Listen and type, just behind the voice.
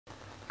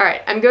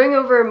Alright, I'm going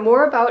over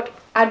more about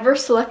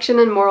adverse selection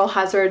and moral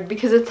hazard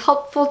because it's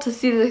helpful to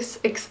see this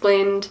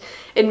explained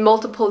in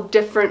multiple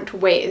different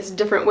ways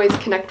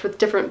connect with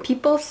different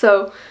people,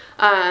 so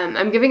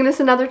I'm giving this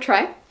another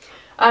try.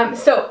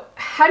 So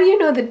how do you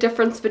know the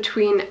difference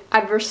between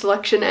adverse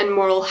selection and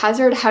moral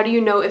hazard? How do you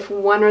know if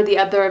one or the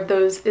other of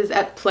those is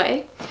at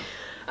play?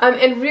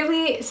 And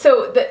really,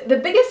 so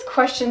the biggest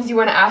questions you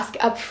want to ask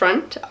up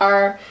front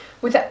are,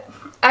 with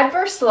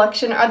adverse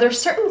selection, are there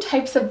certain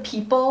types of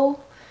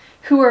people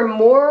who are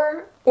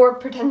more or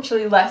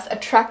potentially less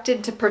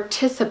attracted to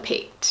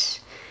participate?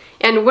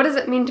 And what does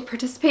it mean to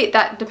participate?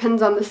 That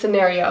depends on the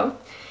scenario.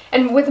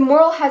 And with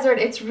moral hazard,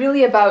 it's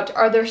really about,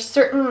 are there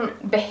certain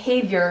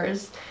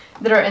behaviors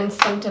that are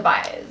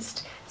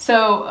incentivized?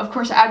 So, of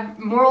course,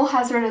 moral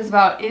hazard is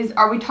about,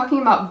 are we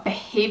talking about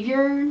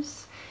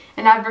behaviors?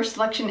 And adverse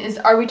selection is,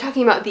 are we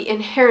talking about the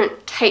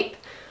inherent type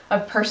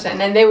of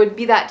person? And they would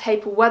be that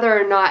type whether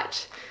or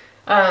not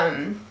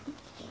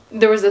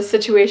there was a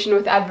situation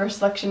with adverse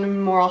selection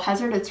and moral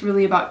hazard. It's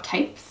really about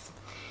types.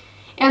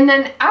 And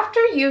then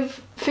after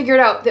you've figured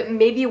out that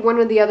maybe one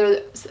or the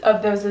other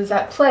of those is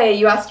at play,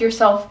 you ask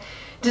yourself,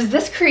 does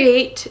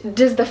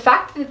the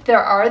fact that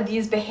there are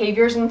these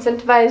behaviors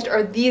incentivized,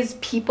 or these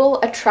people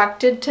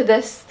attracted to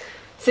this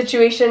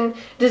situation,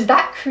 does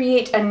that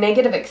create a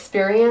negative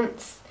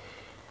experience?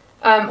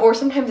 Or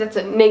sometimes it's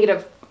a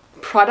negative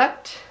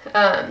product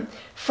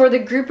for the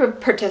group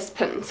of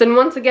participants. And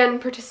once again,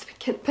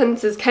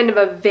 participants is kind of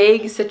a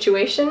vague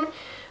situation,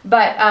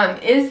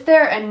 but is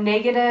there a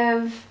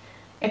negative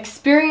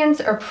experience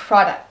or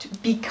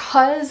product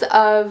because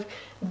of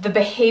the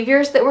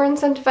behaviors that were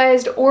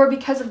incentivized, or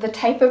because of the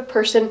type of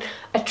person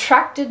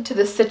attracted to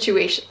the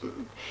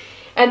situation?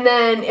 And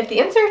then if the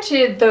answer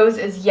to those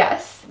is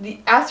yes,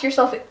 ask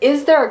yourself,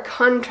 is there a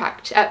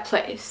contract at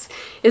place?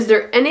 Is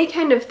there any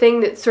kind of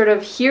thing that sort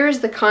of, here's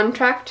the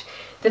contract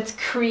that's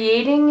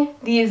creating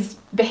these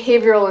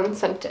behavioral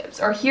incentives,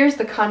 or here's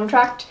the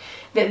contract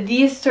that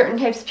these certain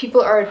types of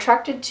people are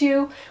attracted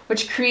to,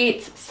 which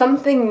creates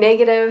something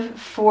negative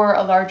for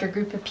a larger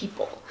group of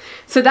people.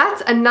 So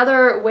that's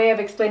another way of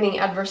explaining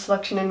adverse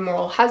selection and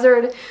moral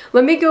hazard.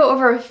 Let me go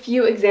over a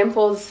few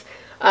examples.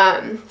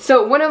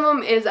 So one of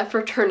them is a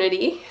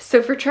fraternity.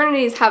 So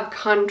fraternities have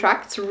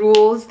contracts,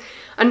 rules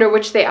under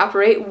which they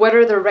operate. What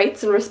are the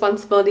rights and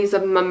responsibilities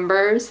of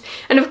members?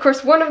 And of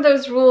course, one of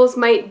those rules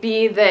might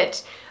be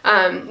that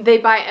they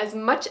buy as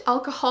much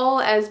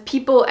alcohol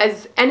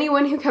as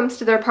anyone who comes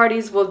to their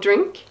parties will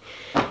drink,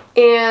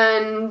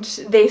 and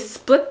they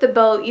split the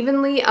bill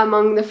evenly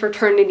among the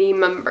fraternity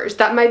members.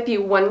 That might be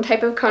one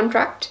type of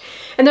contract.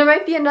 And there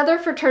might be another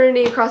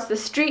fraternity across the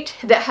street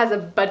that has a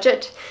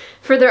budget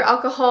for their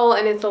alcohol,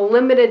 and it's a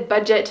limited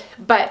budget,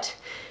 but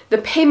the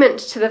payment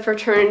to the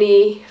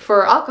fraternity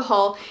for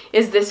alcohol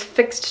is this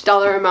fixed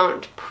dollar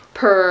amount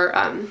per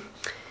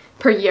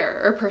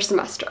year or per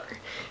semester.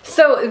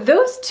 So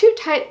those two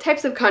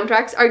types of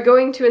contracts are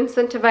going to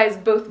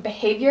incentivize both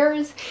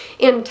behaviors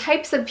and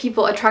types of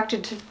people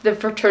attracted to the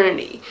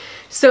fraternity.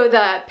 So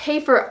the pay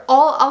for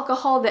all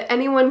alcohol that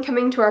anyone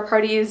coming to our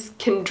parties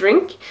can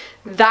drink,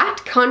 that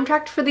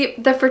contract for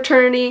the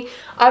fraternity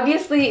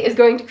obviously is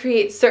going to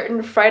create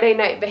certain Friday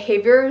night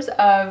behaviors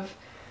of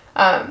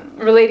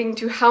relating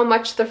to how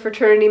much the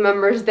fraternity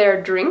members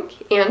there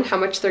drink and how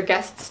much their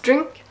guests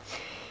drink.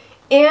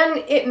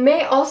 And it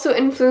may also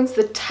influence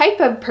the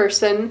type of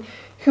person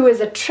who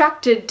is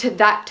attracted to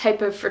that type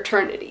of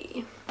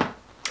fraternity.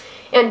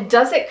 And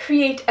does it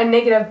create a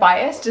negative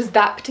bias? Does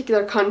that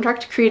particular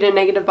contract create a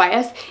negative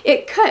bias?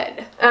 It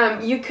could.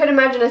 You could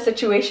imagine a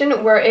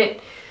situation where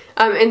it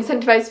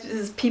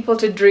incentivizes people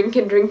to drink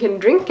and drink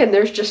and drink, and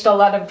there's just a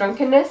lot of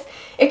drunkenness.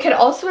 It could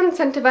also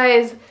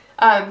incentivize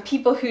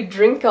people who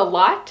drink a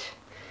lot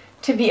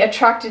to be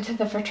attracted to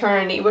the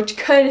fraternity, which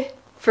could,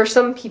 for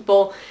some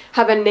people,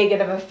 have a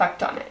negative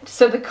effect on it.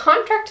 So the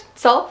contract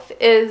itself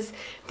is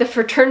the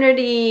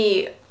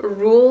fraternity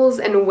rules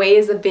and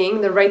ways of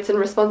being, the rights and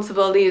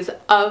responsibilities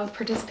of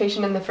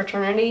participation in the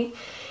fraternity,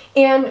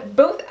 and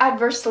both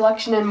adverse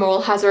selection and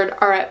moral hazard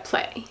are at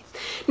play.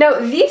 Now,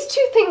 these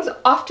two things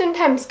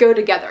oftentimes go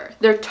together.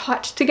 They're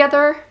taught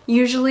together,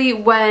 usually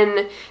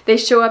when they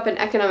show up in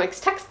economics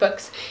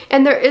textbooks,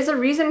 and there is a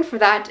reason for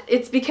that.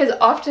 It's because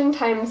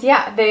oftentimes,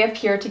 yeah, they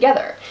appear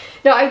together.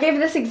 Now, I gave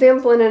this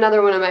example in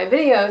another one of my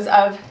videos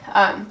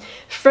of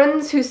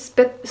friends who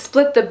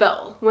split the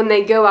bill when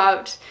they go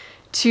out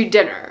to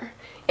dinner.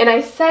 And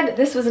I said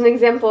this was an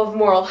example of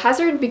moral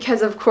hazard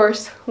because, of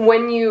course,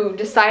 when you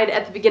decide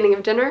at the beginning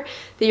of dinner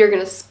that you're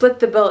going to split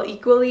the bill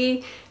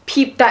equally,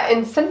 that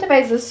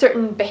incentivizes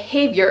certain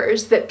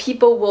behaviors that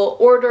people will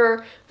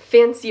order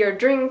fancier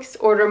drinks,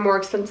 order more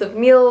expensive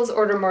meals,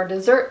 order more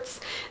desserts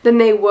than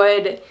they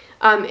would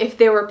if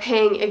they were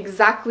paying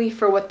exactly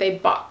for what they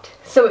bought.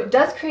 So it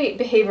does create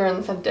behavior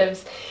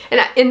incentives.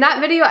 And in that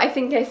video, I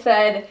think I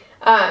said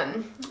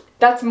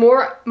that's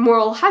more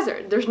moral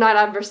hazard. There's not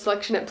adverse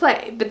selection at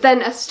play. But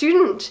then a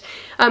student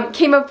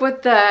came up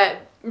with the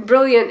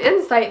brilliant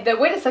insight that,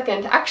 wait a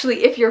second,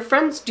 actually, if your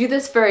friends do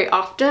this very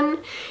often,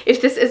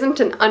 if this isn't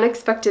an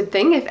unexpected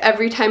thing, if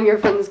every time your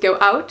friends go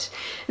out,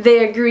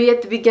 they agree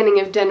at the beginning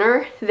of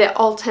dinner that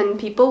all 10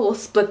 people will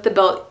split the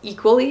bill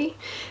equally,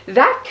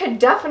 that could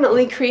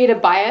definitely create a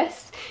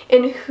bias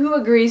in who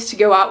agrees to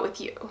go out with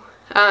you.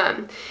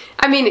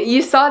 I mean,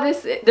 you saw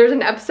this, there's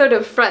an episode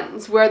of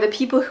Friends where the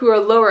people who are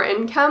lower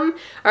income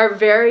are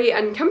very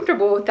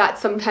uncomfortable with that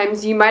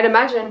sometimes. You might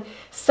imagine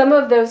some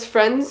of those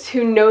friends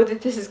who know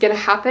that this is going to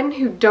happen,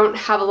 who don't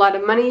have a lot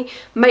of money,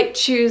 might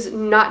choose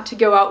not to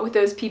go out with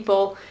those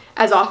people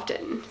as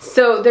often.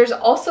 So there's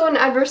also an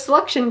adverse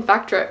selection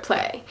factor at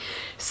play.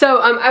 So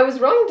I was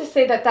wrong to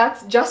say that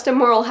that's just a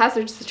moral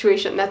hazard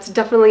situation. That's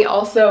definitely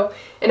also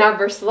an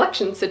adverse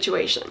selection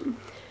situation.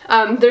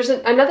 There's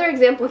another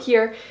example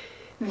here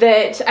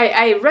that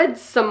I read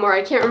somewhere,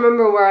 I can't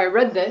remember where I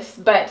read this,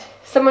 but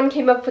someone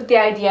came up with the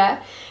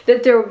idea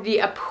that there would be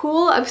a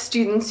pool of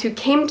students who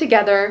came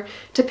together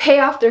to pay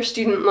off their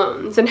student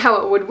loans. And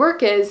how it would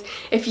work is,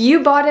 if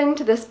you bought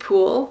into this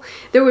pool,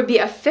 there would be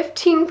a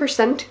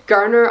 15%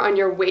 garner on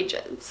your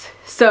wages.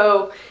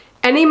 So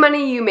any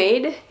money you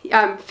made,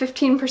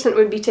 15%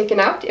 would be taken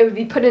out, it would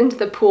be put into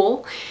the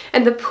pool,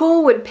 and the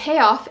pool would pay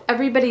off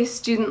everybody's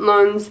student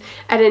loans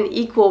at an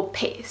equal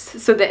pace,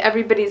 so that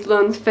everybody's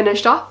loans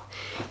finished off.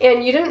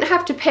 And you didn't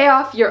have to pay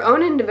off your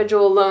own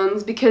individual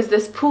loans because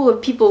this pool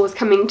of people was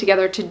coming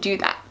together to do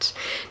that.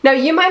 Now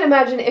you might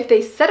imagine, if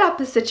they set up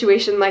a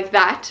situation like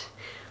that,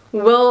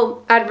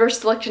 will adverse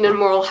selection and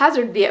moral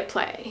hazard be at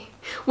play?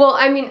 Well,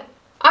 I mean,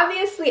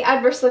 obviously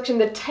adverse selection,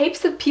 the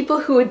types of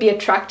people who would be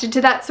attracted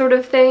to that sort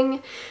of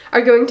thing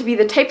are going to be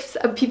the types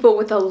of people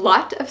with a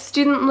lot of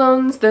student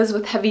loans, those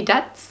with heavy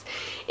debts,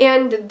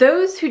 and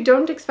those who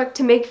don't expect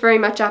to make very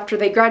much after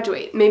they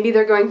graduate. Maybe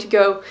they're going to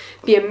go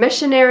be a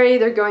missionary,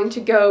 they're going to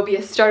go be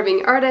a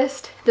starving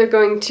artist, they're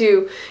going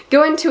to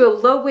go into a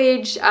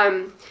low-wage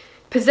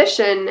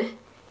position,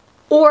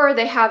 or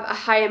they have a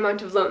high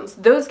amount of loans.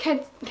 Those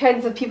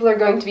kinds of people are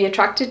going to be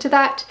attracted to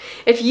that.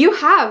 If you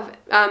have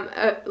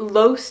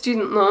low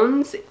student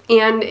loans,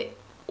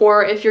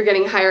 or if you're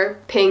getting a higher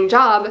paying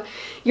job,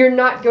 you're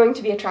not going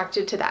to be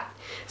attracted to that.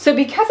 So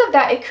because of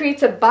that, it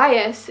creates a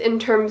bias in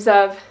terms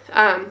of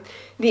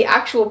the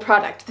actual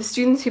product. The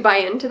students who buy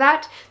into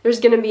that, there's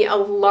going to be a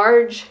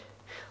large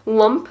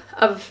lump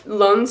of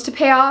loans to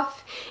pay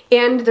off,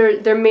 and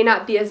there may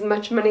not be as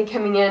much money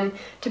coming in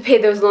to pay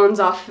those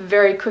loans off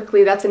very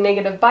quickly. That's a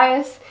negative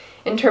bias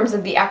in terms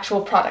of the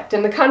actual product.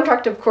 And the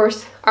contract, of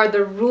course, are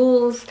the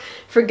rules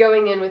for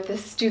going in with the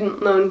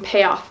student loan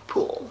payoff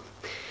pool.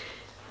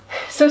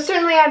 So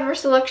certainly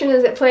adverse selection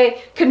is at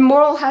play. Could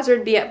moral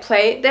hazard be at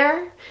play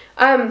there?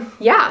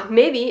 Yeah,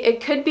 maybe.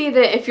 It could be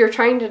that if you're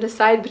trying to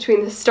decide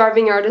between the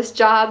starving artist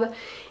job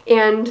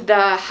and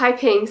the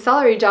high-paying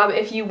salary job,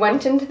 if you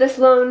went into this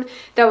loan,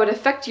 that would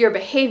affect your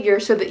behavior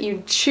so that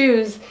you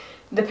choose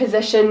the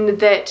position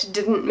that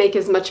didn't make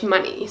as much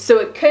money.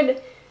 So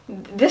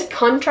this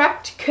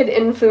contract could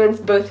influence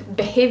both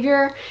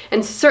behavior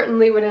and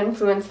certainly would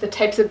influence the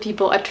types of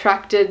people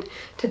attracted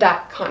to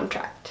that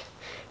contract.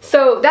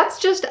 So that's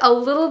just a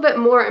little bit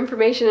more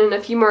information and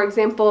a few more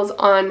examples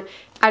on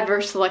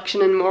adverse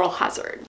selection and moral hazard.